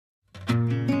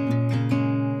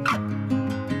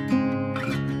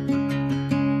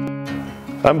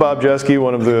I'm Bob Jeske,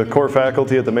 one of the core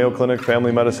faculty at the Mayo Clinic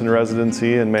Family Medicine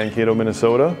Residency in Mankato,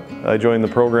 Minnesota. I joined the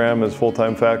program as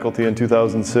full-time faculty in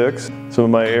 2006. Some of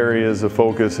my areas of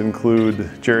focus include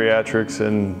geriatrics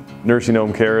and nursing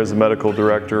home care as a medical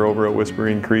director over at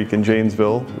Whispering Creek in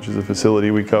Janesville, which is a facility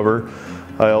we cover.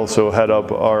 I also head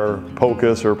up our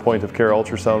POCUS, or Point of Care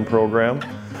Ultrasound program.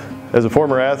 As a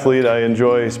former athlete, I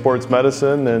enjoy sports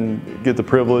medicine and get the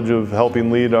privilege of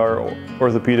helping lead our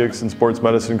orthopedics and sports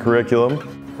medicine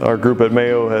curriculum. Our group at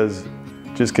Mayo has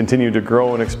just continued to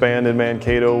grow and expand in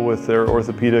Mankato with their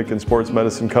orthopedic and sports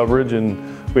medicine coverage, and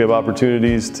we have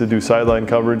opportunities to do sideline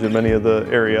coverage in many of the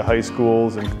area high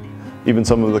schools and even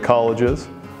some of the colleges.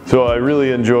 So I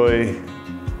really enjoy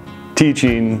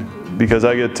teaching because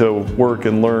I get to work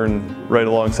and learn right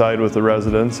alongside with the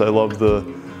residents. I love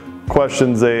the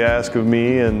questions they ask of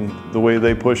me and the way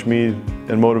they push me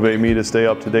and motivate me to stay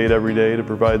up to date every day to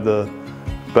provide the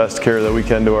best care that we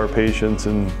can to our patients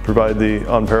and provide the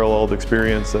unparalleled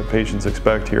experience that patients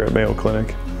expect here at Mayo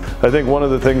Clinic. I think one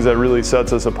of the things that really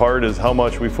sets us apart is how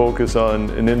much we focus on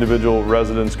an individual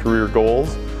resident's career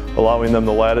goals, allowing them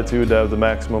the latitude to have the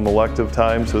maximum elective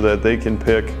time so that they can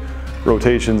pick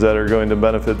rotations that are going to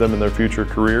benefit them in their future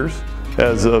careers.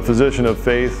 As a physician of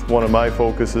faith, one of my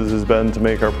focuses has been to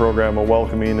make our program a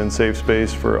welcoming and safe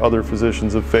space for other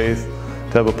physicians of faith,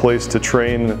 to have a place to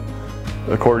train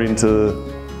according to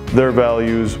their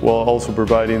values while also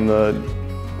providing the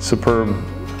superb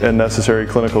and necessary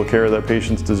clinical care that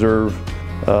patients deserve.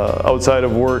 Outside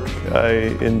of work, I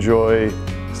enjoy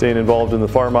staying involved in the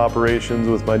farm operations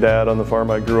with my dad on the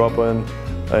farm I grew up in.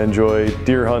 I enjoy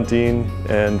deer hunting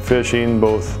and fishing,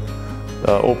 both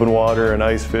open water and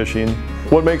ice fishing.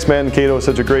 What makes Mankato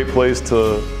such a great place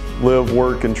to live,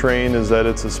 work, and train is that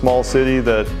it's a small city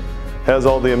that has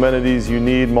all the amenities you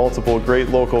need, multiple great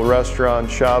local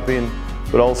restaurants, shopping,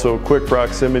 but also quick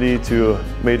proximity to a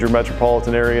major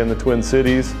metropolitan area in the Twin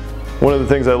Cities. One of the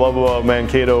things I love about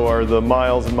Mankato are the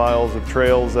miles and miles of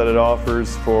trails that it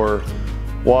offers for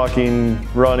walking,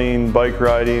 running, bike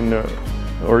riding,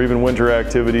 or even winter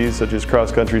activities such as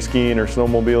cross-country skiing or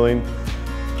snowmobiling.